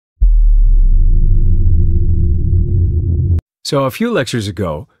So a few lectures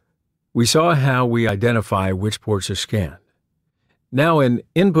ago, we saw how we identify which ports are scanned. Now in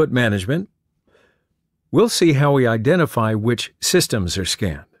input management, we'll see how we identify which systems are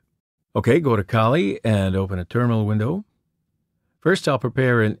scanned. Okay, go to Kali and open a terminal window. First, I'll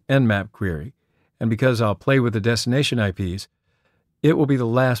prepare an Nmap query, and because I'll play with the destination IPs, it will be the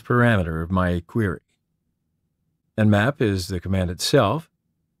last parameter of my query. Nmap is the command itself.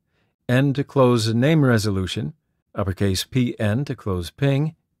 N to close the name resolution, uppercase PN to close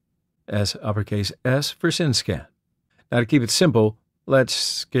ping, uppercase S for SYNSCAN. Now to keep it simple, let's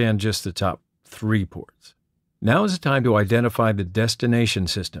scan just the top 3 ports. Now is the time to identify the destination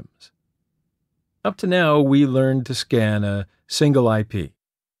systems. Up to now, we learned to scan a single IP,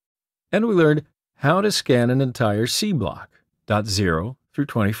 and we learned how to scan an entire C block, 0 through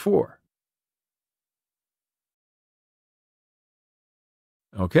 24.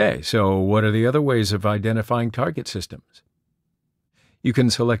 Okay, so what are the other ways of identifying target systems? You can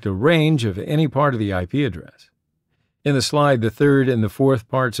select a range of any part of the IP address. In the slide, the third and the fourth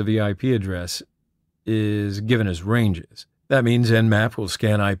parts of the IP address is given as ranges. That means Nmap will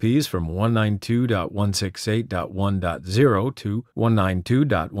scan IPs from 192.168.1.0 to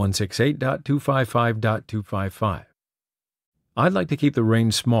 192.168.255.255. I'd like to keep the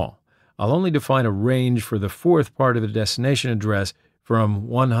range small. I'll only define a range for the fourth part of the destination address from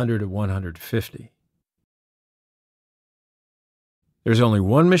 100 to 150. There's only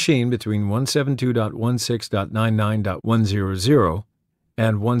one machine between 172.16.99.100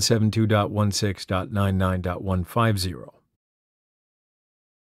 and 172.16.99.150.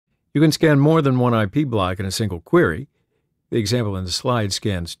 You can scan more than one IP block in a single query. The example in the slide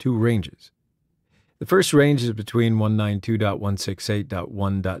scans 2 ranges. The first range is between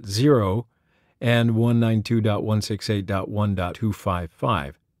 192.168.1.0 and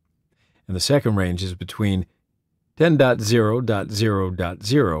 192.168.1.255, and the second range is between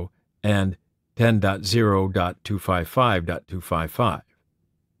 10.0.0.0 and 10.0.255.255.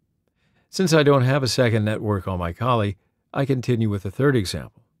 Since I don't have a second network on my Kali, I continue with the third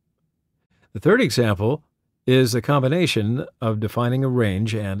example. The third example is the combination of defining a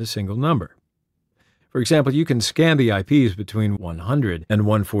range and a single number. For example, you can scan the IPs between 100 and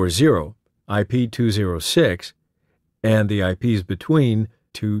 140, IP 206, and the IPs between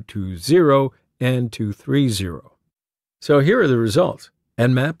 220 and 230. So here are the results.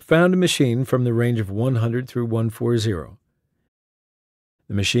 Nmap found a machine from the range of 100 through 140,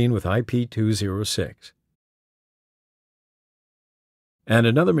 the machine with IP 206, and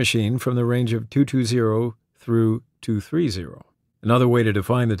another machine from the range of 220 through 230. Another way to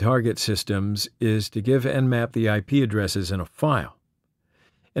define the target systems is to give Nmap the IP addresses in a file.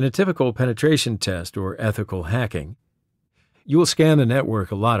 In a typical penetration test or ethical hacking, you will scan the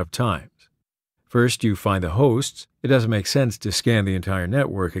network a lot of times. First, you find the hosts. It doesn't make sense to scan the entire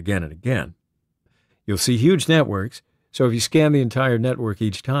network again and again. You'll see huge networks, so if you scan the entire network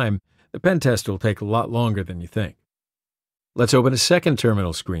each time, the pen test will take a lot longer than you think. Let's open a second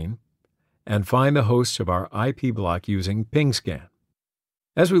terminal screen and find the hosts of our IP block using ping scan.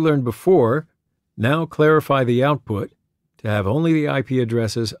 As we learned before, now clarify the output to have only the IP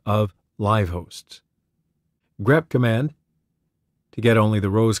addresses of live hosts. grep command to get only the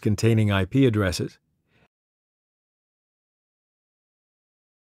rows containing IP addresses,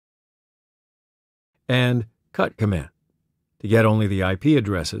 and cut command to get only the IP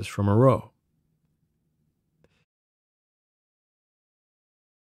addresses from a row.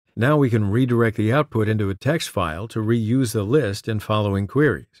 Now we can redirect the output into a text file to reuse the list in following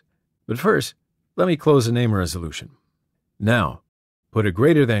queries. But first, let me close the name resolution. Now, put a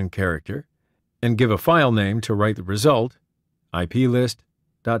greater than character and give a file name to write the result,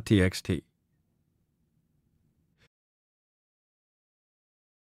 iplist.txt.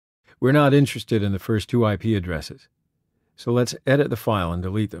 We're not interested in the first 2 IP addresses, so let's edit the file and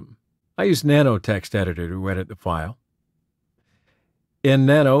delete them. I use Nano Text Editor to edit the file. In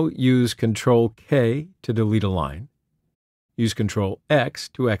Nano, use Ctrl-K to delete a line. Use Ctrl-X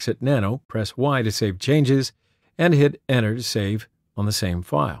to exit Nano, press Y to save changes, and hit Enter to save on the same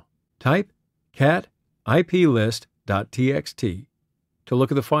file. Type cat iplist.txt to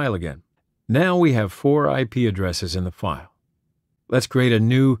look at the file again. Now we have 4 IP addresses in the file. Let's create a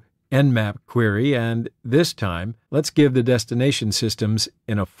new Nmap query, and this time, let's give the destination systems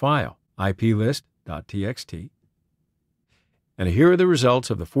in a file, iplist.txt. And here are the results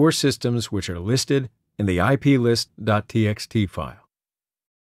of the 4 systems which are listed in the iplist.txt file.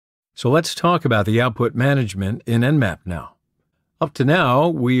 So let's talk about the output management in Nmap now. Up to now,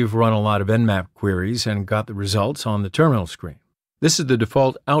 we've run a lot of Nmap queries and got the results on the terminal screen. This is the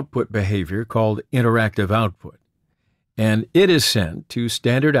default output behavior called interactive output. and it is sent to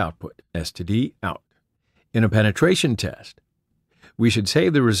standard output, std out. In a penetration test, we should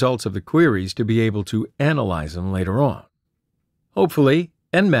save the results of the queries to be able to analyze them later on. Hopefully,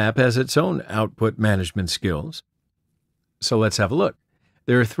 Nmap has its own output management skills. So let's have a look.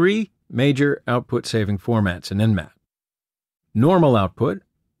 There are three major output saving formats in Nmap. Normal output,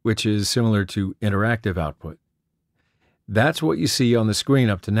 which is similar to interactive output. That's what you see on the screen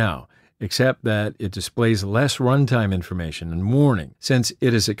up to now, except that it displays less runtime information and warning, since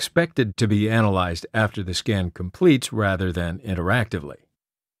it is expected to be analyzed after the scan completes rather than interactively.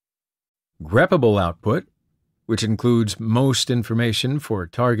 Greppable output, which includes most information for a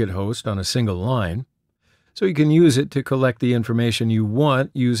target host on a single line, so you can use it to collect the information you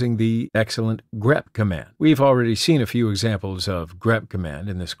want using the excellent grep command. We've already seen a few examples of grep command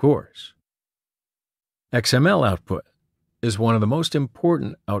in this course. XML output is one of the most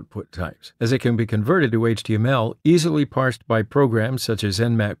important output types, as it can be converted to HTML easily parsed by programs such as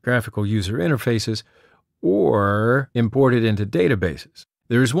Nmap graphical user interfaces or imported into databases.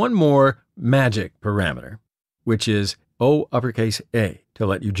 There is one more magic parameter, which is O_A, to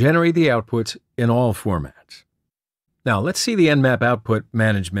let you generate the outputs in all formats. Now let's see the Nmap output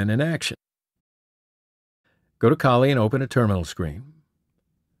management in action. Go to Kali and open a terminal screen.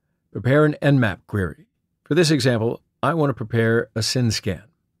 Prepare an Nmap query. For this example, I want to prepare a SYN-scan.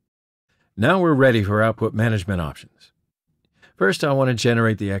 Now we're ready for output management options. First, I want to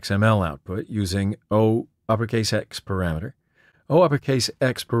generate the XML output using O_X parameter.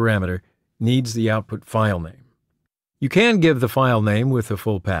 O_X parameter needs the output file name. You can give the file name with the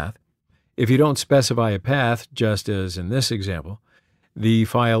full path. If you don't specify a path, just as in this example, the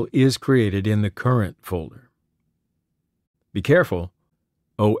file is created in the current folder. Be careful.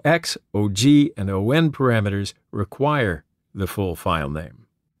 OX, OG, and ON parameters require the full file name.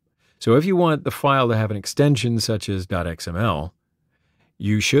 So if you want the file to have an extension such as .xml,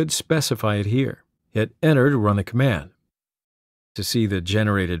 you should specify it here. Hit Enter to run the command. To see the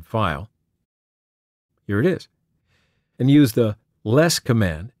generated file, here it is. And use the less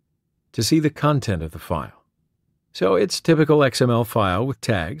command to see the content of the file. So it's typical XML file with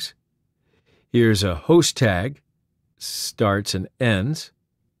tags. Here's a host tag, starts and ends.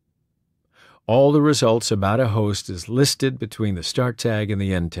 All the results about a host is listed between the start tag and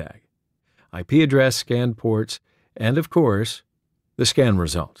the end tag. IP address, scanned ports, and of course, the scan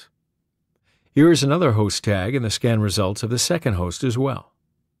results. Here is another host tag and the scan results of the second host as well.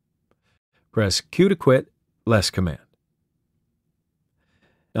 Press Q to quit, less command.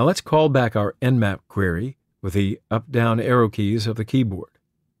 Now let's call back our Nmap query with the up-down arrow keys of the keyboard.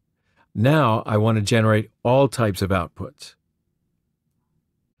 Now I want to generate all types of outputs.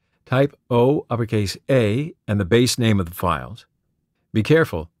 Type O_A and the base name of the files. Be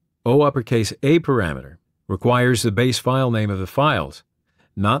careful, O_A parameter requires the base file name of the files,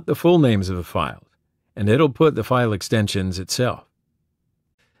 not the full names of the files, and it'll put the file extensions itself.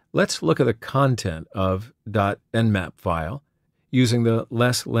 Let's look at the content of .nmap file using the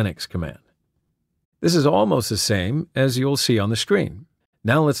less Linux command. This is almost the same as you'll see on the screen.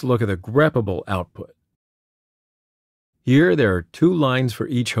 Now let's look at the greppable output. Here there are two lines for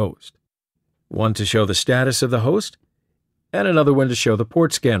each host, one to show the status of the host and another one to show the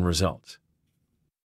port scan results.